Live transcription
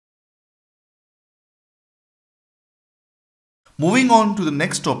Moving on to the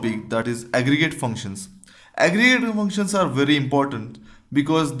next topic, that is aggregate functions. Aggregate functions are very important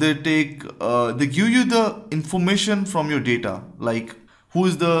because they give you the information from your data, like who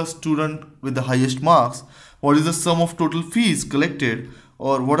is the student with the highest marks, what is the sum of total fees collected,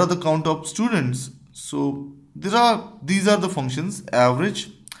 or what are the count of students. So these are the functions: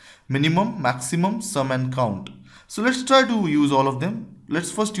 average, minimum, maximum, sum, and count. So let's try to use all of them.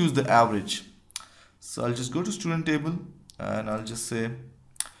 Let's first use the average. So I'll just go to student table and I'll just say,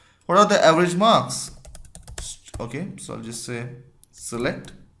 what are the average marks? Okay, so I'll just say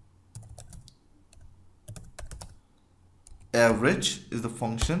select average is the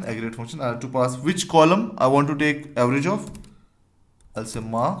function, aggregate function. I have to pass which column I want to take average of. I'll say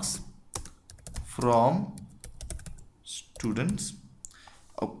marks from students.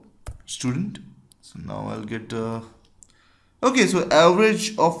 Oh, student. So now I'll get okay, so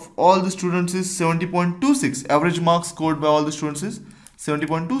average of all the students is 70.26. Average marks scored by all the students is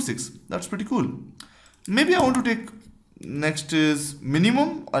 70.26. That's pretty cool. Maybe I want to take, next is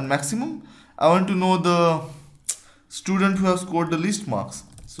minimum and maximum. I want to know the student who has scored the least marks.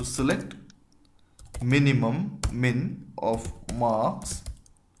 So select minimum, min of marks,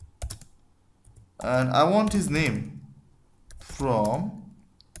 and I want his name from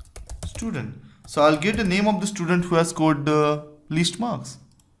student. So I'll get the name of the student who has scored the least marks.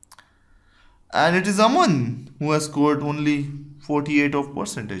 And it is Aman who has scored only 48 of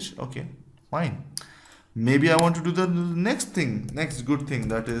percentage. Okay, fine. Maybe I want to do the next good thing,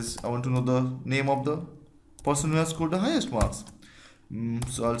 that is I want to know the name of the person who has scored the highest marks.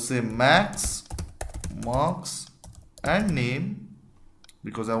 So I'll say max, marks, and name,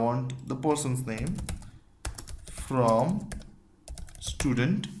 because I want the person's name from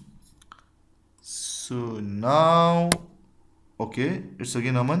student. So now, okay, it's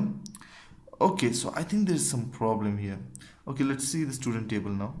again Aman. Okay, so I think there's some problem here. Okay, let's see the student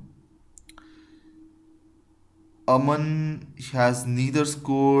table now. Aman has neither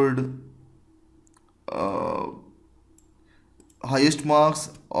scored highest marks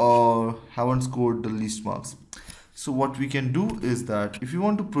or haven't scored the least marks. So what we can do is that if you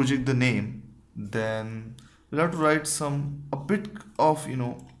want to project the name, then we'll have to write a bit of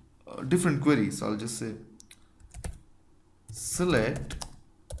different queries. So I'll just say select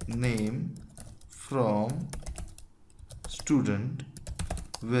name from student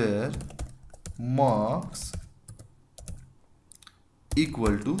where marks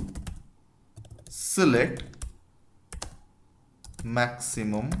equal to select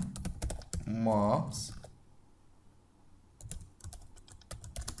maximum marks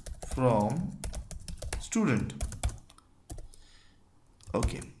from student.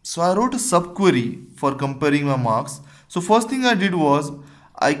 Okay, so I wrote a subquery for comparing my marks. So first thing I did was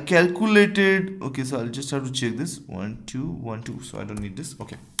I calculated, okay, so I'll just have to check this 1 2 1 2, so I don't need this.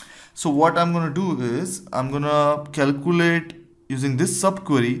 Okay, so what I'm gonna do is I'm gonna calculate using this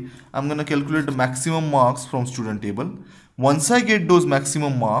subquery. I'm gonna calculate the maximum marks from student table. Once I get those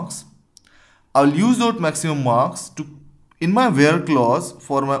maximum marks, I'll use those maximum marks to in my where clause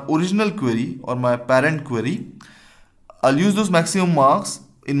for my original query or my parent query. I'll use those maximum marks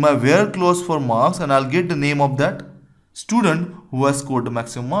in my where clause for marks, and I'll get the name of that student who has scored the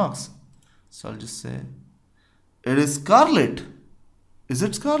maximum marks. So I'll just say it is Scarlett. Is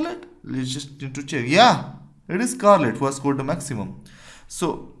it Scarlett? Let's just need to check. Yeah, it is Scarlett who has scored the maximum.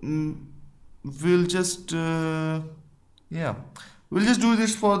 So we'll just we'll just do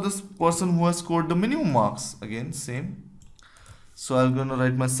this for this person who has scored the minimum marks. Again, same. So I'm gonna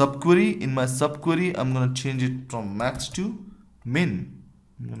write my subquery. In my subquery, I'm gonna change it from max to min.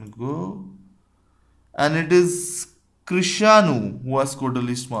 I'm gonna go, and it is Krishanu who has scored the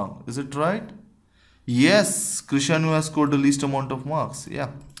least mark. Is it right? Yes, Krishanu has scored the least amount of marks. Yeah.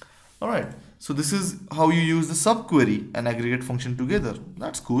 All right. So this is how you use the subquery and aggregate function together.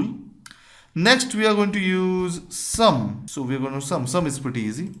 That's cool. Next, we are going to use sum. So we are going to sum. Sum is pretty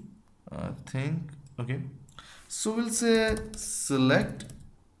easy, I think. Okay. So we'll say select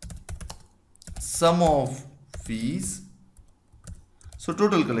sum of fees. So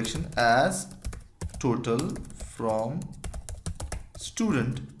total collection as total from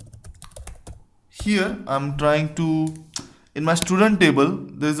student. Here I'm trying to, in my student table,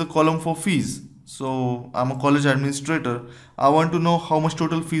 there is a column for fees. So I'm a college administrator. I want to know how much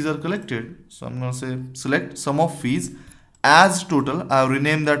total fees are collected. So I'm going to say select sum of fees as total. I have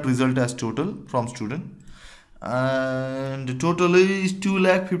renamed that result as total from student. And the total is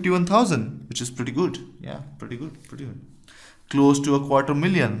 2,51,000, which is pretty good. Yeah, pretty good. Close to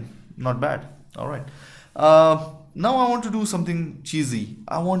 250,000. Not bad. All right. Now I want to do something cheesy.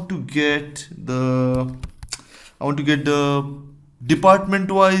 I want to get the I want to get the department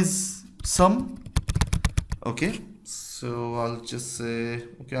wise sum. Okay, so I'll just say,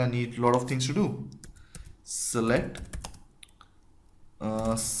 okay, I need a lot of things to do. Select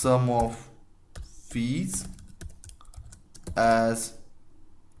sum of fees as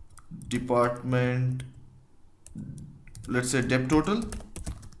department, let's say dep total,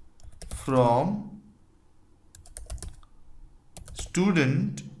 from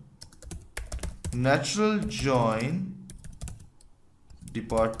student natural join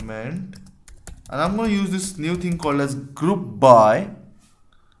department, and I'm going to use this new thing called as group by,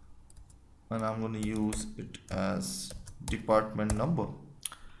 and I'm going to use it as department number.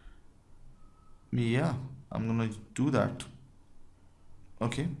 Yeah, I'm going to do that.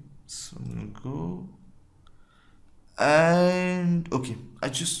 Okay, so I'm going to go, and okay,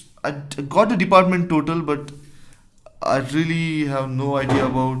 I got the department total, but I really have no idea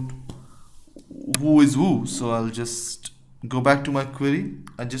about who is who, so I'll just go back to my query.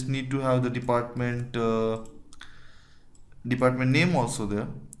 I just need to have the department name also there,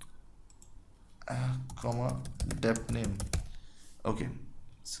 comma dep name. Okay,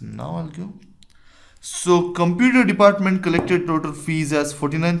 so now I'll go. So computer department collected total fees as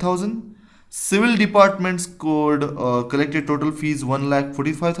 49,000. Civil department scored collected total fees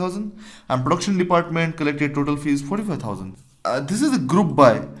 1,45,000, and production department collected total fees 45,000. This is a group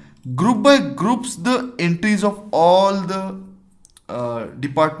by. Group by groups the entries of all the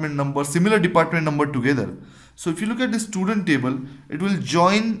department number, similar department number together. So if you look at the student table, it will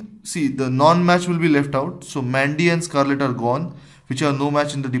join. See, the non-match will be left out. So Mandy and Scarlett are gone, which are no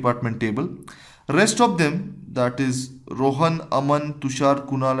match in the department table. Rest of them, that is Rohan, Aman, Tushar,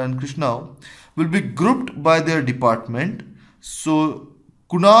 Kunal and Krishna, will be grouped by their department. So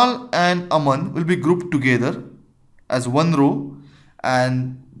Kunal and Aman will be grouped together as one row,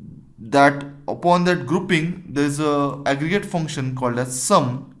 and that upon that grouping there is a aggregate function called as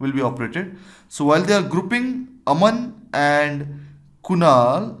sum will be operated. So while they are grouping Aman and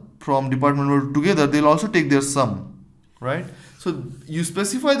Kunal from department row together, they'll also take their sum, right? So you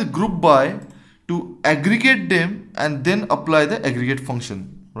specify the group by to aggregate them and then apply the aggregate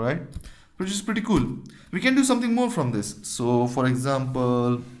function, right? Which is pretty cool. We can do something more from this. So for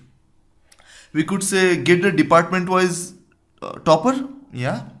example, we could say get the department wise topper.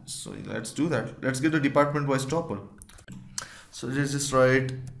 Yeah, so let's do that. Let's get the department wise topper. So let's just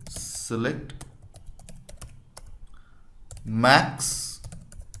write select max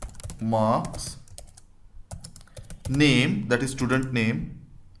marks name, that is student name,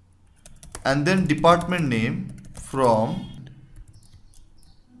 and then department name from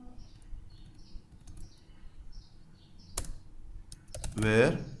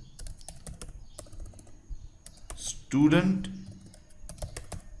where student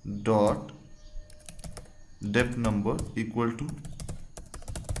dot dep number equal to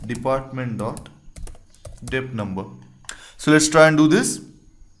department dot dep number. So let's try and do this.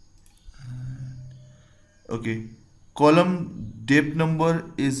 Okay, column dep number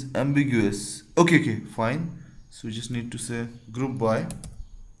is ambiguous. Okay, fine. So we just need to say group by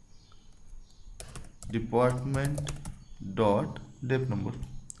department dot dep number.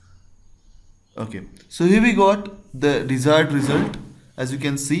 Okay, so here we got the desired result. As you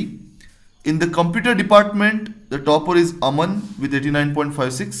can see, in the computer department, the topper is Aman with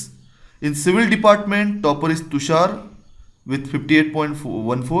 89.56. In civil department, topper is Tushar with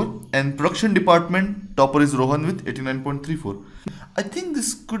 58.14, and production department, topper is Rohan with 89.34. I think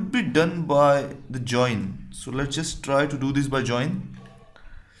this could be done by the join. So let's just try to do this by join.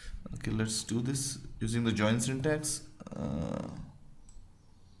 Okay, let's do this using the join syntax.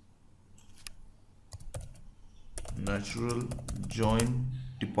 Natural join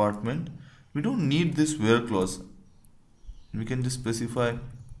department. We don't need this where clause. We can just specify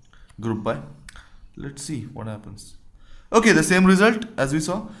group by. Let's see what happens. Okay, the same result as we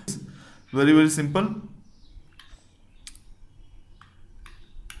saw. Very simple.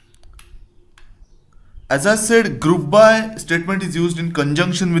 As I said, group by statement is used in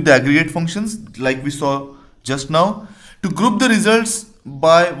conjunction with the aggregate functions like we saw just now to group the results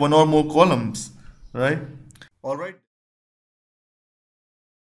by one or more columns, right? All right.